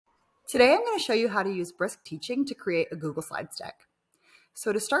Today I'm going to show you how to use Brisk Teaching to create a Google Slides deck.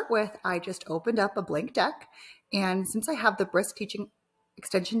 So to start with, I just opened up a blank deck, and since I have the Brisk Teaching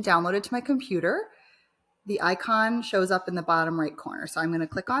extension downloaded to my computer, the icon shows up in the bottom right corner. So I'm going to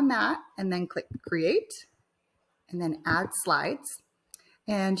click on that and then click Create and then Add Slides.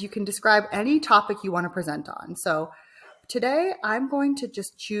 And you can describe any topic you want to present on. So today I'm going to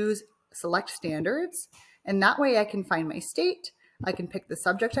just choose Select Standards, and that way I can find my state, I can pick the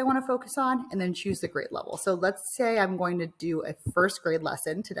subject I want to focus on, and then choose the grade level. So let's say I'm going to do a first grade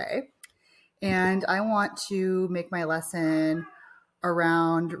lesson today, and I want to make my lesson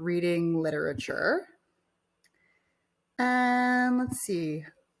around reading literature. And let's see,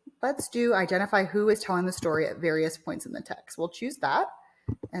 let's do identify who is telling the story at various points in the text. We'll choose that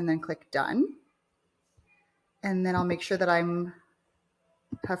and then click Done. And then I'll make sure that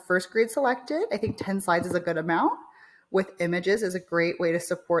have first grade selected. I think 10 slides is a good amount. With images is a great way to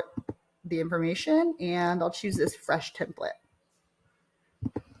support the information. And I'll choose this fresh template.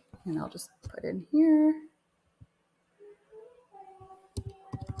 And I'll just put in here.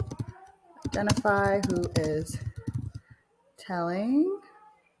 Identify who is telling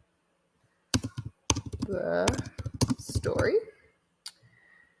the story.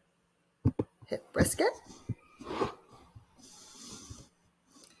 Hit Brisket.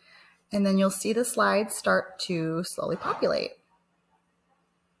 And then you'll see the slides start to slowly populate.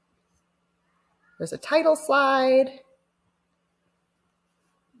 There's a title slide,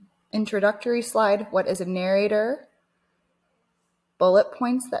 introductory slide, what is a narrator, bullet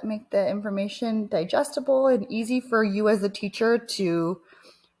points that make the information digestible and easy for you as a teacher to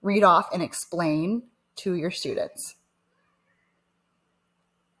read off and explain to your students.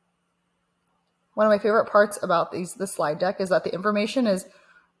 One of my favorite parts about this slide deck is that the information is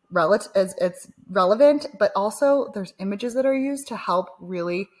it's relevant, but also there's images that are used to help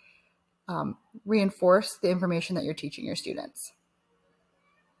really reinforce the information that you're teaching your students.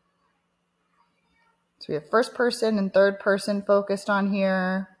 So we have first person and third person focused on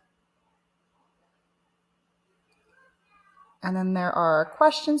here. And then there are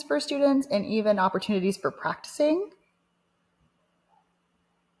questions for students and even opportunities for practicing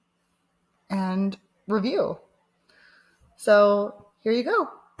and review. So here you go.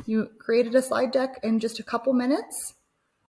 You created a slide deck in just a couple minutes.